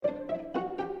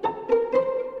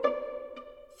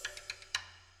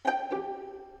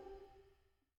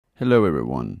Hello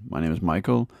everyone, my name is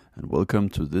Michael and welcome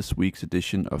to this week's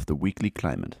edition of the Weekly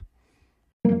Climate.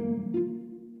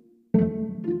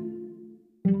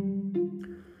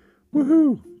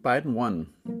 Woohoo! Biden won!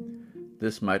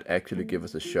 This might actually give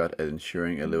us a shot at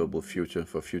ensuring a livable future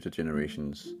for future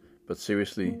generations, but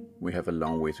seriously, we have a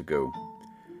long way to go.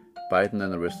 Biden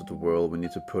and the rest of the world will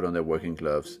need to put on their working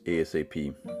gloves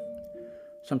ASAP.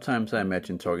 Sometimes I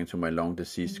imagine talking to my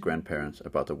long-deceased grandparents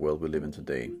about the world we live in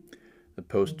today. The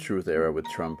post-truth era with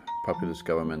Trump, populist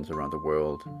governments around the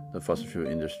world, the fossil fuel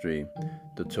industry,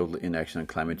 the total inaction on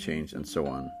climate change, and so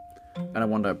on. And I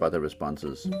wonder about their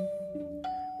responses.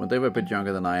 When they were a bit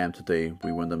younger than I am today,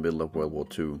 we were in the middle of World War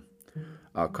II.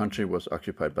 Our country was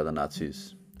occupied by the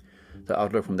Nazis. The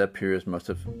outlook from that period must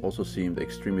have also seemed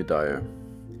extremely dire.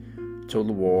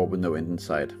 Total war with no end in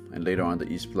sight, and later on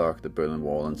the East Bloc, the Berlin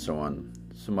Wall, and so on.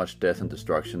 So much death and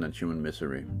destruction and human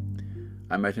misery.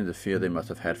 I imagine the fear they must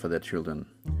have had for their children,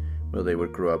 whether they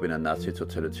would grow up in a Nazi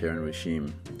totalitarian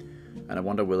regime. And I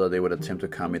wonder whether they would attempt to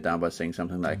calm me down by saying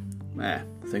something like,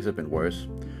 things have been worse.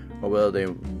 Or whether they,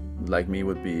 like me,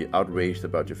 would be outraged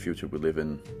about the future we live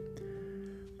in.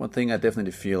 One thing I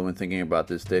definitely feel when thinking about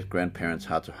this dead grandparents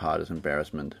heart to heart is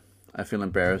embarrassment. I feel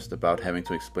embarrassed about having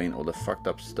to explain all the fucked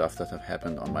up stuff that have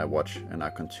happened on my watch and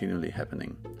are continually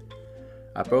happening.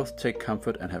 I both take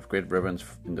comfort and have great reverence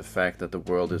in the fact that the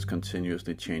world is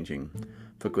continuously changing,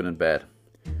 for good and bad.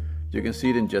 You can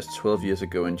see it in just 12 years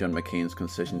ago in John McCain's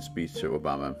concession speech to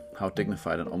Obama, how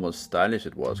dignified and almost stylish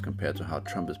it was compared to how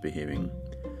Trump is behaving.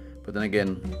 But then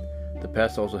again, the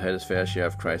past also had its fair share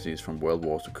of crises, from world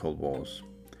wars to cold wars.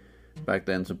 Back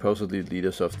then, supposedly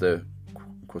leaders of the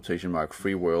quotation mark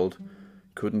free world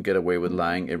couldn't get away with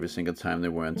lying every single time they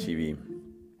were on TV.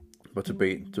 But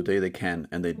today they can,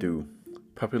 and they do.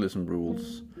 Populism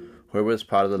rules. Whoever is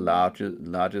part of the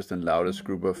largest and loudest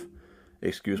group of,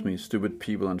 stupid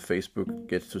people on Facebook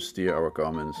gets to steer our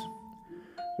governments,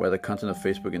 where the content of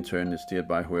Facebook in turn is steered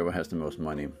by whoever has the most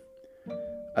money.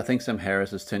 I think Sam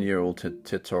Harris's 10-year-old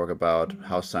TED Talk about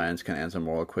how science can answer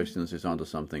moral questions is onto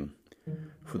something.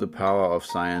 Through the power of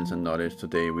science and knowledge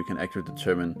today, we can actually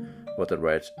determine what the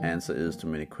right answer is to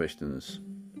many questions.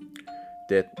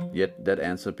 Yet that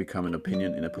answer become an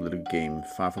opinion in a political game,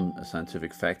 far from a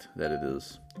scientific fact that it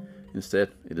is. Instead,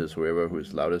 it is whoever who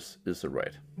is loudest is the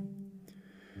right.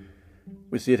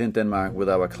 We see it in Denmark with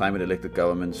our climate-elected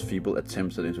government's feeble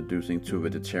attempts at introducing 2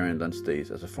 vegetarian lunch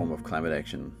days as a form of climate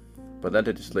action. But that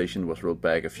legislation was rolled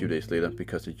back a few days later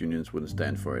because the unions wouldn't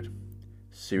stand for it.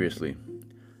 Seriously,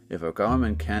 if our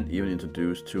government can't even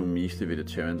introduce 2 measly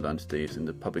vegetarian lunch days in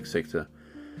the public sector,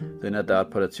 then I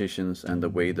doubt politicians and the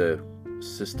way the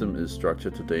system is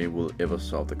structured today will ever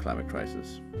solve the climate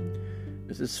crisis.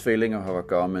 Is this failing of our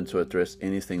government to address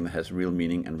anything that has real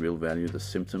meaning and real value the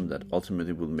symptom that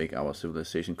ultimately will make our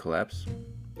civilization collapse?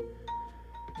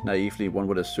 Naively, one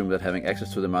would assume that having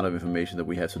access to the amount of information that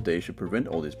we have today should prevent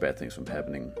all these bad things from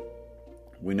happening.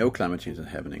 We know climate change is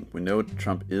happening. We know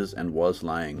Trump is and was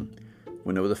lying.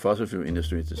 We know the fossil fuel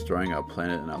industry is destroying our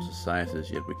planet and our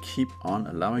societies, yet we keep on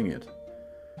allowing it.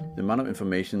 The amount of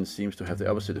information seems to have the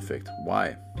opposite effect.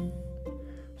 Why?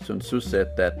 Sun Tzu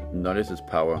said that knowledge is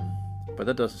power, but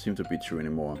that doesn't seem to be true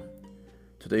anymore.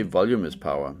 Today, volume is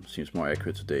power seems more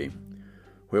accurate today.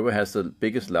 Whoever has the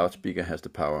biggest loudspeaker has the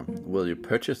power. Will you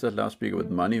purchase that loudspeaker with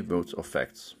money, votes, or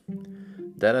facts?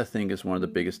 That, I think, is one of the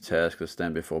biggest tasks that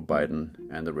stand before Biden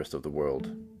and the rest of the world.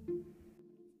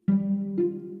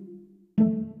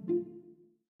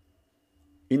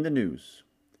 In the news.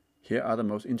 Here are the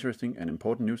most interesting and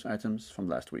important news items from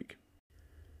last week.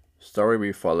 Story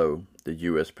we follow: the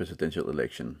US presidential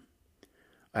election.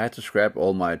 I had to scrap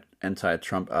all my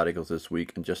anti-Trump articles this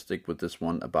week and just stick with this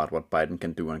one about what Biden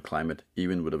can do on climate,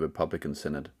 even with a Republican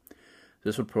Senate.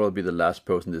 This will probably be the last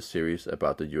post in this series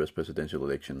about the US presidential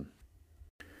election.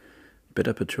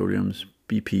 Better Petroleum's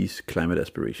BP's climate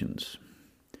aspirations.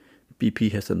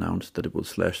 BP has announced that it will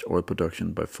slash oil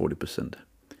production by 40%.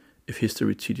 If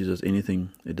history teaches us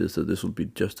anything, it is that this will be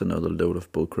just another load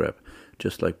of bullcrap,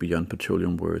 just like Beyond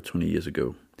Petroleum were 20 years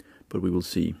ago. But we will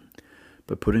see.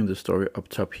 By putting the story up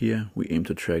top here, we aim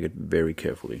to track it very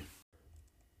carefully.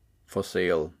 For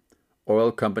sale.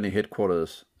 Oil company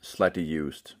headquarters slightly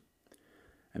used.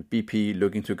 And BP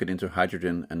looking to get into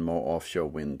hydrogen and more offshore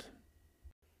wind.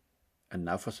 And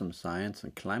now for some science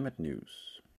and climate news.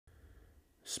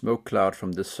 Smoke cloud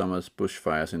from this summer's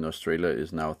bushfires in Australia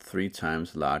is now 3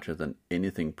 times larger than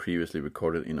anything previously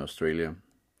recorded in Australia.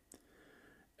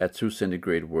 At 2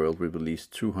 centigrade world, we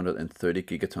released 230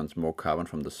 gigatons more carbon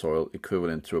from the soil,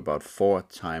 equivalent to about 4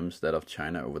 times that of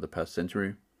China over the past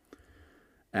century.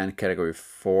 And Category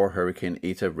 4 Hurricane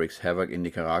Eta wreaks havoc in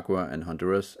Nicaragua and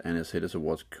Honduras and is headed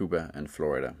towards Cuba and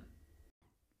Florida.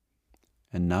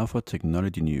 And now for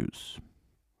technology news.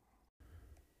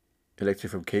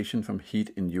 Electrification from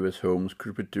heat in US homes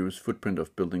could reduce footprint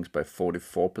of buildings by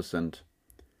 44%.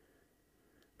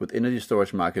 With energy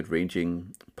storage market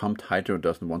raging, pumped hydro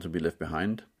doesn't want to be left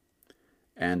behind.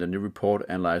 And a new report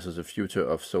analyzes the future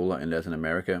of solar in Latin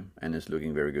America and is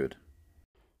looking very good.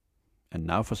 And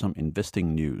now for some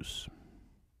investing news.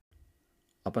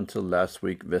 Up until last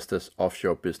week, Vestas'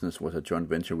 offshore business was a joint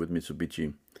venture with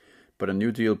Mitsubishi, but a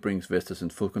new deal brings Vestas in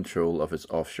full control of its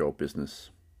offshore business.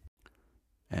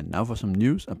 And now for some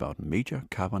news about major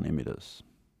carbon emitters.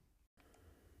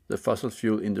 The fossil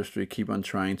fuel industry keep on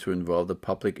trying to involve the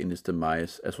public in its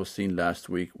demise, as was seen last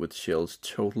week with Shell's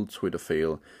total Twitter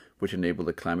fail, which enabled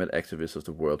the climate activists of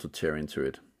the world to tear into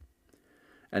it.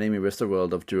 And Amy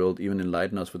Westerveld of Drilled even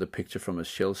enlightened us with a picture from a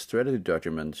Shell strategy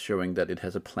document showing that it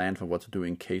has a plan for what to do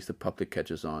in case the public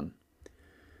catches on.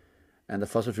 And the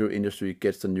fossil fuel industry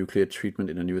gets the nuclear treatment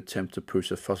in a new attempt to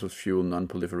push a fossil fuel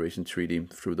non-proliferation treaty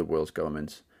through the world's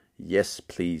governments. Yes,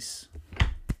 please.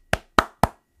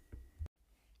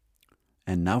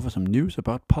 And now for some news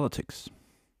about politics.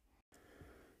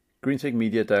 Greentech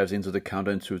Media dives into the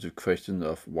counterintuitive question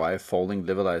of why falling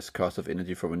levelized costs of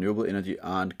energy for renewable energy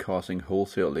aren't causing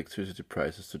wholesale electricity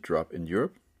prices to drop in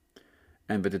Europe.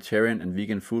 And vegetarian and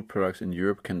vegan food products in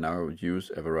Europe can now use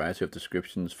a variety of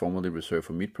descriptions formerly reserved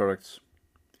for meat products.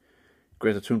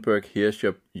 Greta Thunberg hears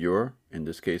your, in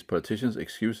this case politicians'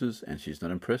 excuses and she's not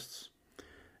impressed.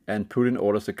 And Putin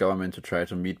orders the government to try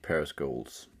to meet Paris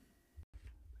goals.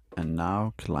 And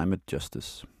now climate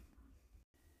justice.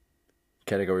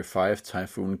 Category 5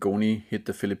 Typhoon Goni hit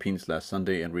the Philippines last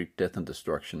Sunday and wreaked death and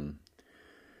destruction.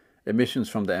 Emissions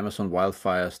from the Amazon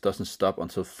wildfires doesn't stop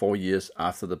until 4 years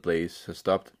after the blaze has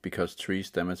stopped because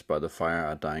trees damaged by the fire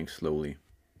are dying slowly.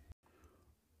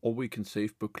 All We Can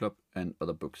Save Book Club and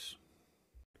other books.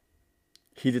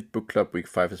 Heated Book Club Week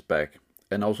 5 is back,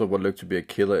 and also what looked to be a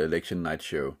killer election night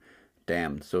show.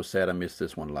 Damn, so sad I missed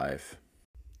this one live.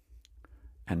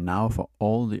 And now for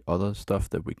all the other stuff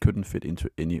that we couldn't fit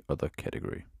into any other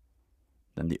category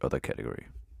than the other category.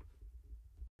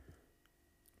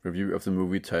 Review of the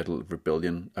movie titled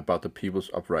Rebellion, about the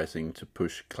people's uprising to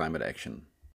push climate action.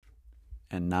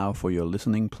 And now for your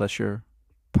listening pleasure,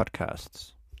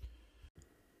 podcasts.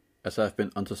 As I've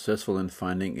been unsuccessful in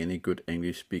finding any good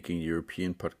English-speaking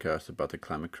European podcasts about the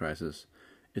climate crisis,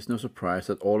 it's no surprise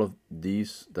that all of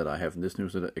these that I have in this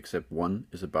newsletter except one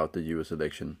is about the US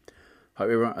election.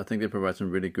 However, I think they provide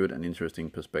some really good and interesting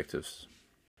perspectives.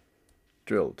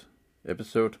 Drilled.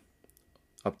 Episode.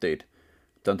 Update.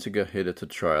 Danziger headed to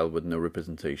trial with no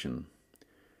representation.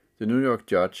 The New York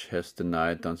judge has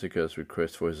denied Danziger's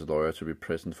request for his lawyer to be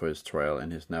present for his trial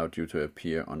and is now due to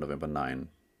appear on November 9,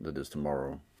 that is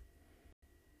tomorrow.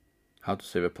 How to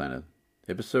Save a Planet.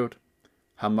 Episode.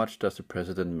 How much does the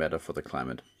president matter for the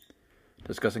climate?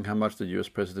 Discussing how much the US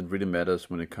president really matters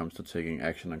when it comes to taking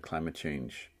action on climate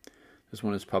change. This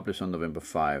one is published on November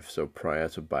 5, so prior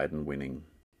to Biden winning.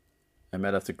 A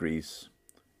Matter of Degrees.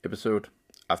 Episode.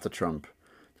 After Trump.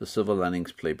 The Silver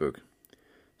Linings Playbook.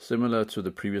 Similar to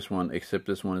the previous one, except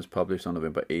this one is published on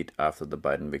November 8 after the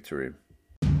Biden victory.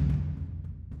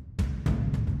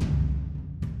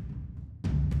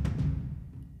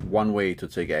 One way to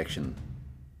take action.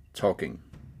 Talking.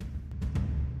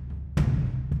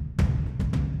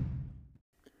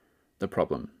 The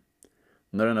problem.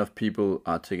 Not enough people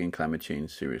are taking climate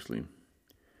change seriously.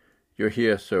 You're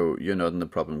here, so you're not in the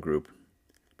problem group.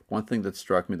 But one thing that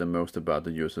struck me the most about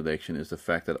the US election is the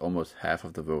fact that almost half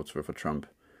of the votes were for Trump.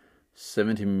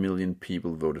 70 million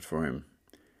people voted for him.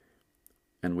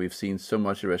 And we've seen so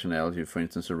much irrationality, for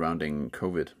instance, surrounding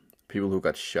COVID. People who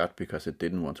got shot because they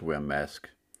didn't want to wear a mask.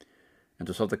 And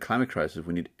to solve the climate crisis,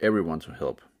 we need everyone to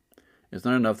help. It's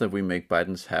not enough that we make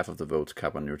Biden's half of the votes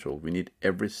carbon neutral. We need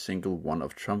every single one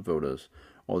of Trump voters,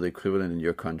 or the equivalent in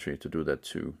your country, to do that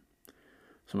too.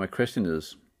 So my question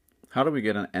is, how do we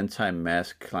get an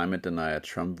anti-mask climate denier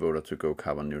Trump voter to go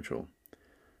carbon neutral?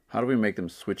 How do we make them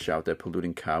switch out their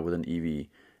polluting car with an EV,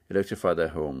 electrify their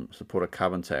home, support a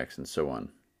carbon tax, and so on?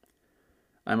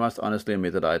 I must honestly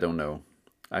admit that I don't know.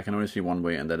 I can only see one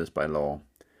way, and that is by law.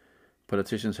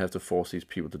 Politicians have to force these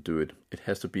people to do it. It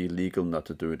has to be illegal not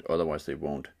to do it, otherwise they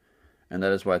won't. And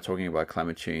that is why talking about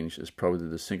climate change is probably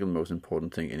the single most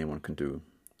important thing anyone can do.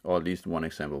 Or at least one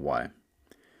example why.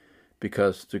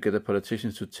 Because to get the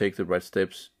politicians to take the right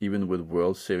steps, even with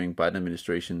world-saving Biden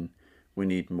administration, we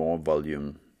need more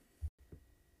volume.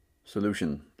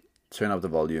 Solution. Turn up the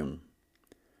volume.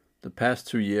 The past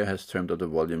 2 years has turned up the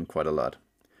volume quite a lot.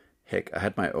 Heck, I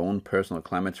had my own personal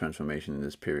climate transformation in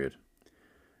this period.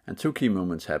 And 2 key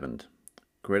moments happened.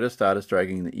 Greta started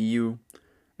striking in the EU,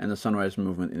 and the Sunrise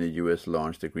Movement in the US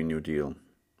launched the Green New Deal.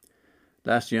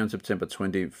 Last year on September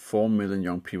 20, 4 million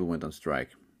young people went on strike.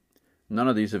 None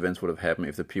of these events would have happened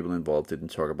if the people involved didn't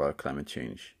talk about climate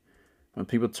change. When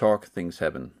people talk, things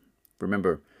happen.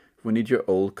 Remember, we need your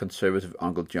old conservative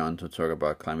Uncle John to talk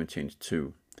about climate change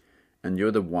too. And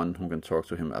you're the one who can talk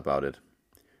to him about it.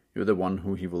 You're the one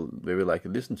who he will very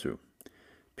likely listen to.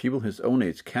 People his own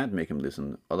age can't make him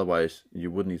listen, otherwise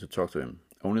you wouldn't need to talk to him.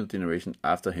 Only the generation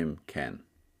after him can.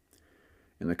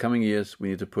 In the coming years, we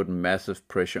need to put massive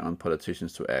pressure on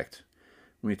politicians to act.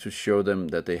 We need to show them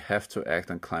that they have to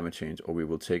act on climate change or we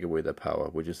will take away their power,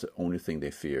 which is the only thing they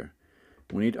fear.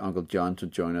 We need Uncle John to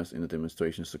join us in the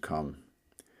demonstrations to come.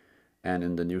 And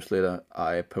in the newsletter,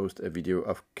 I post a video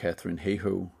of Katharine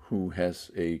Hayhoe, who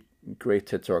has a great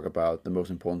TED Talk about the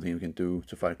most important thing we can do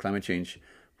to fight climate change,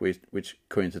 which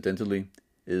coincidentally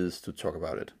is to talk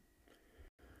about it.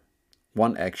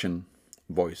 1 action,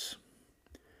 voice.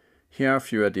 Here are a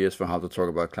few ideas for how to talk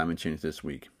about climate change this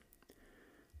week.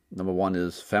 Number 1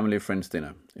 is family friends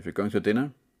dinner. If you're going to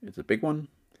dinner, it's a big one,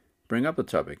 bring up the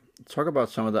topic. Talk about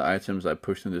some of the items I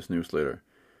pushed in this newsletter.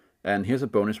 And here's a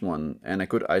bonus one and a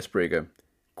good icebreaker,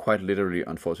 quite literally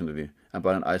unfortunately,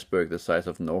 about an iceberg the size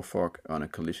of Norfolk on a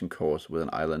collision course with an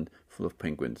island full of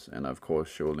penguins, and I of course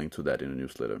show a link to that in the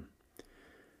newsletter.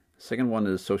 Second one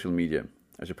is social media.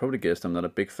 As you probably guessed, I'm not a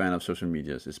big fan of social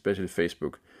medias, especially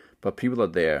Facebook, but people are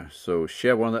there, so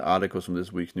share one of the articles from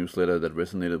this week's newsletter that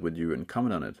resonated with you and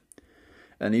comment on it.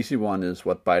 An easy one is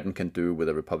what Biden can do with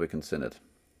a Republican Senate.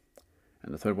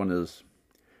 And the third one is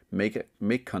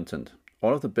make content.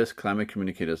 All of the best climate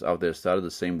communicators out there started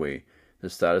the same way. They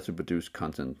started to produce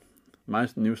content. My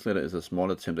newsletter is a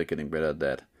small attempt at getting better at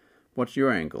that. What's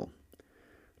your angle?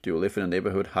 Do you live in a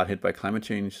neighborhood hard hit by climate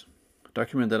change?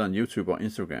 Document that on YouTube or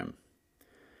Instagram.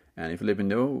 And if you let me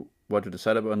know what you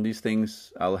decide about these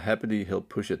things, I'll happily help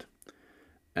push it.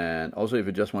 And also if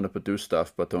you just want to produce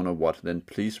stuff but don't know what, then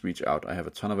please reach out. I have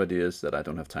a ton of ideas that I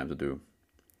don't have time to do.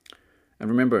 And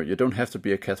remember, you don't have to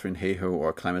be a Katharine Hayhoe or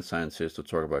a climate scientist to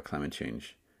talk about climate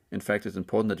change. In fact, it's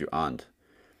important that you aren't.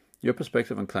 Your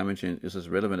perspective on climate change is as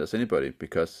relevant as anybody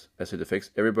because, as it affects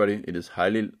everybody, it is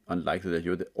highly unlikely that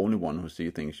you're the only one who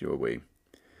sees things your way.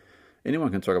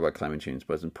 Anyone can talk about climate change,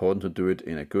 but it's important to do it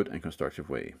in a good and constructive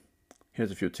way.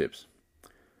 Here's a few tips.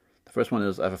 The first one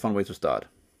is I have a fun way to start.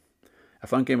 A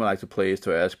fun game I like to play is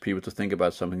to ask people to think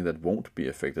about something that won't be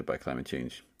affected by climate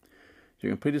change. You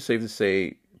can pretty safely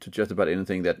say to just about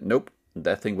anything that, nope,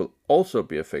 that thing will also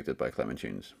be affected by climate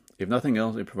change. If nothing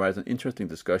else, it provides an interesting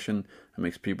discussion and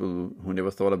makes people who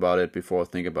never thought about it before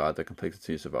think about the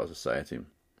complexities of our society.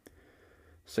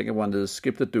 Second one is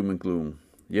skip the doom and gloom.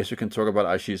 Yes, you can talk about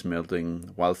ice sheets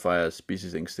melting, wildfires,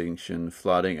 species extinction,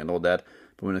 flooding and all that,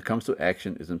 but when it comes to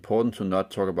action, it's important to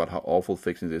not talk about how awful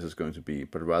fixing this is going to be,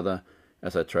 but rather,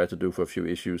 as I tried to do for a few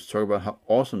issues, talk about how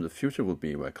awesome the future will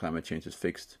be where climate change is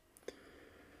fixed.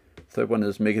 Third one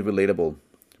is make it relatable.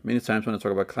 Many times when I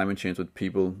talk about climate change with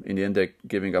people, in the end they're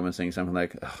giving up and saying something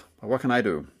like, what can I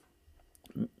do?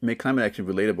 Make climate action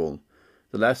relatable.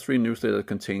 The last 3 newsletters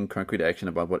contain concrete action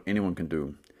about what anyone can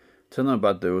do. Tell them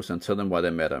about those and tell them why they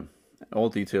matter. All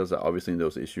details are obviously in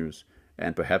those issues,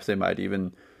 and perhaps they might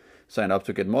even sign up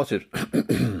to get more tips.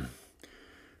 And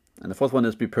the fourth one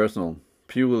is be personal.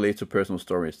 People relate to personal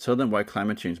stories. Tell them why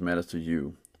climate change matters to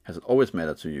you. Has it always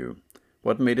mattered to you?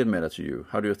 What made it matter to you?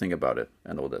 How do you think about it?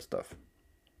 And all that stuff.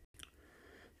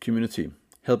 Community.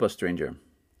 Help a stranger.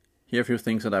 Here are a few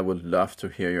things that I would love to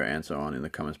hear your answer on in the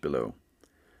comments below.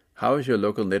 How is your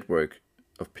local network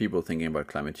of people thinking about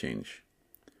climate change?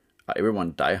 Are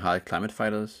everyone die-hard climate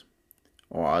fighters?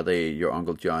 Or are they your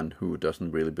Uncle John who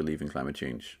doesn't really believe in climate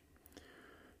change?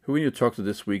 Who can you talk to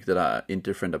this week that are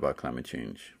indifferent about climate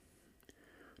change?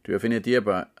 Do you have any idea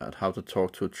about how to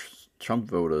talk to Trump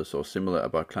voters or similar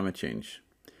about climate change?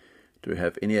 Do you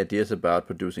have any ideas about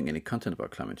producing any content about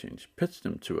climate change? Pitch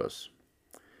them to us.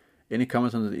 Any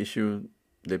comments on the issue,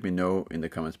 let me know in the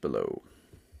comments below.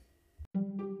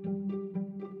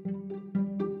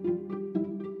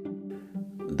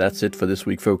 That's it for this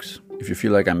week, folks. If you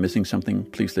feel like I'm missing something,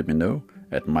 please let me know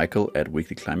at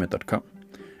michael@weeklyclimate.com.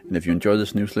 And if you enjoy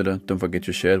this newsletter, don't forget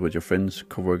to share it with your friends,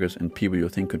 coworkers, and people you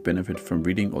think could benefit from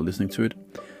reading or listening to it.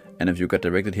 And if you got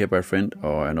directed here by a friend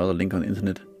or another link on the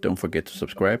internet, don't forget to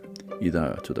subscribe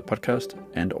either to the podcast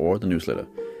and or the newsletter.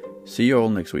 See you all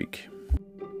next week.